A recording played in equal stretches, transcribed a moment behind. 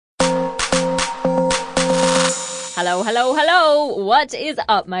Hello, hello, hello! What is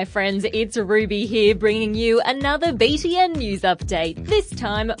up, my friends? It's Ruby here, bringing you another BTN news update, this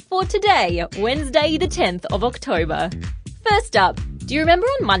time for today, Wednesday the 10th of October. First up, do you remember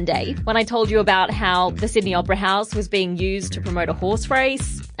on Monday when I told you about how the Sydney Opera House was being used to promote a horse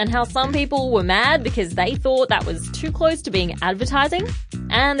race, and how some people were mad because they thought that was too close to being advertising,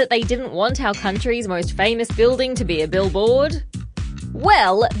 and that they didn't want our country's most famous building to be a billboard?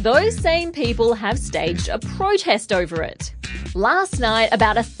 Well, those same people have staged a protest over it. Last night,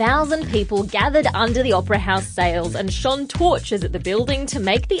 about 1,000 people gathered under the Opera House sails and shone torches at the building to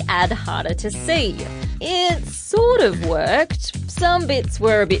make the ad harder to see. It sort of worked. Some bits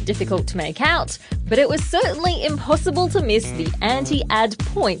were a bit difficult to make out, but it was certainly impossible to miss the anti-ad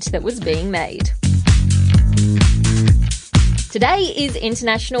point that was being made. Today is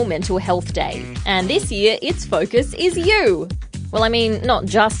International Mental Health Day, and this year its focus is you. Well, I mean, not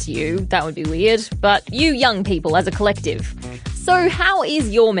just you, that would be weird, but you young people as a collective. So how is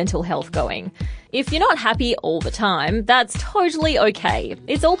your mental health going? If you're not happy all the time, that's totally okay.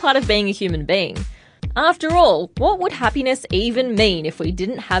 It's all part of being a human being. After all, what would happiness even mean if we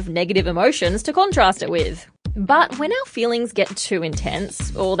didn't have negative emotions to contrast it with? But when our feelings get too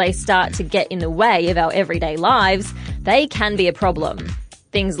intense, or they start to get in the way of our everyday lives, they can be a problem.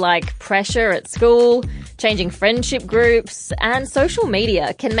 Things like pressure at school, changing friendship groups, and social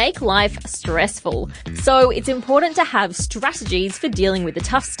media can make life stressful. So it's important to have strategies for dealing with the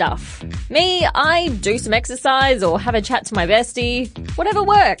tough stuff. Me, I do some exercise or have a chat to my bestie, whatever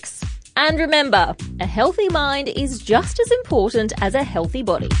works. And remember, a healthy mind is just as important as a healthy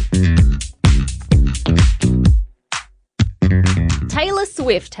body. Taylor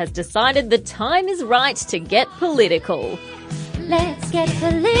Swift has decided the time is right to get political. Let's get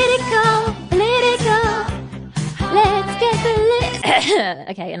political, let's get political.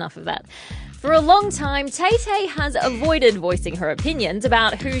 Okay, enough of that. For a long time, Tay-Tay has avoided voicing her opinions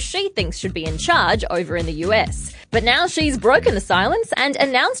about who she thinks should be in charge over in the US. But now she's broken the silence and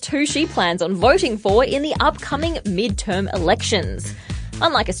announced who she plans on voting for in the upcoming midterm elections.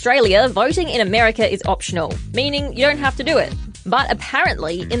 Unlike Australia, voting in America is optional, meaning you don't have to do it. But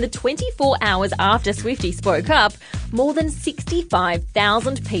apparently, in the 24 hours after Swiftie spoke up, more than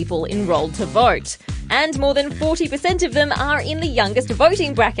 65,000 people enrolled to vote. And more than 40% of them are in the youngest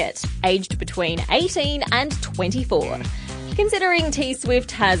voting bracket, aged between 18 and 24. Considering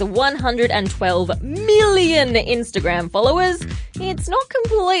T-Swift has 112 million Instagram followers, it's not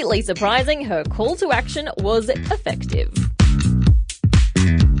completely surprising her call to action was effective.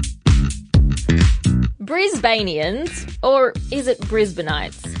 Brisbaneans, or is it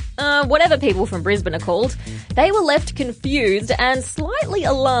Brisbaneites? Whatever people from Brisbane are called, they were left confused and slightly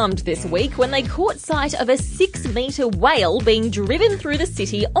alarmed this week when they caught sight of a 6-metre whale being driven through the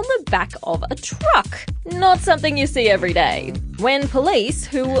city on the back of a truck. Not something you see every day. When police,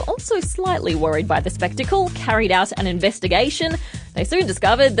 who were also slightly worried by the spectacle, carried out an investigation, they soon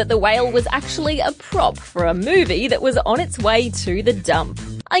discovered that the whale was actually a prop for a movie that was on its way to the dump.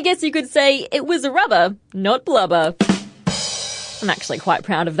 I guess you could say it was a rubber, not blubber. I'm actually quite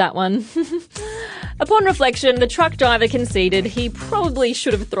proud of that one. Upon reflection, the truck driver conceded he probably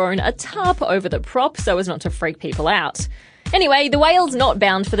should have thrown a tarp over the prop so as not to freak people out. Anyway, the whale's not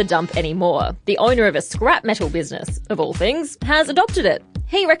bound for the dump anymore. The owner of a scrap metal business, of all things, has adopted it.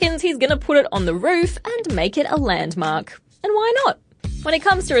 He reckons he's gonna put it on the roof and make it a landmark. And why not? When it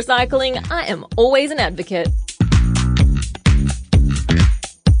comes to recycling, I am always an advocate.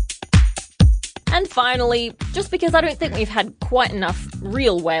 And finally, just because I don't think we've had quite enough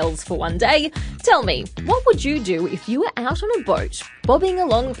real whales for one day, tell me, what would you do if you were out on a boat, bobbing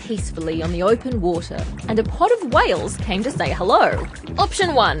along peacefully on the open water, and a pod of whales came to say hello?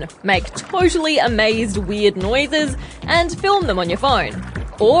 Option 1, make totally amazed weird noises and film them on your phone.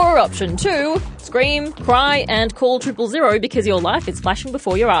 Or option 2, scream, cry, and call 000 because your life is flashing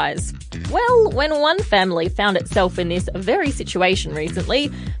before your eyes. Well, when one family found itself in this very situation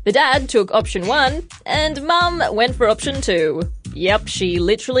recently, the dad took option 1 and mum went for option 2. Yep, she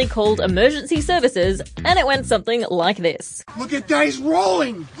literally called emergency services and it went something like this. Look at that, he's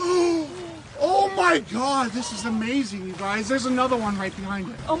rolling! Oh my god, this is amazing, you guys. There's another one right behind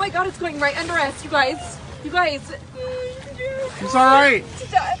it. Oh my god, it's going right under us, you guys. You guys. It's alright.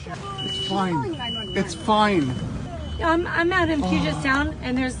 It's fine. It's fine. I'm out in Puget Sound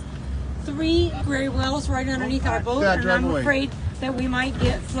and there's 3 gray whales right underneath our boat, Dad, and I'm away. afraid that we might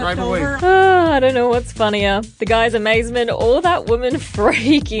get flipped Drive away. over. I don't know what's funnier, the guy's amazement or that woman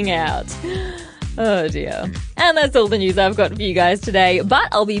freaking out. Oh dear. And that's all the news I've got for you guys today, but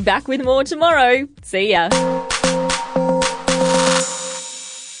I'll be back with more tomorrow. See ya.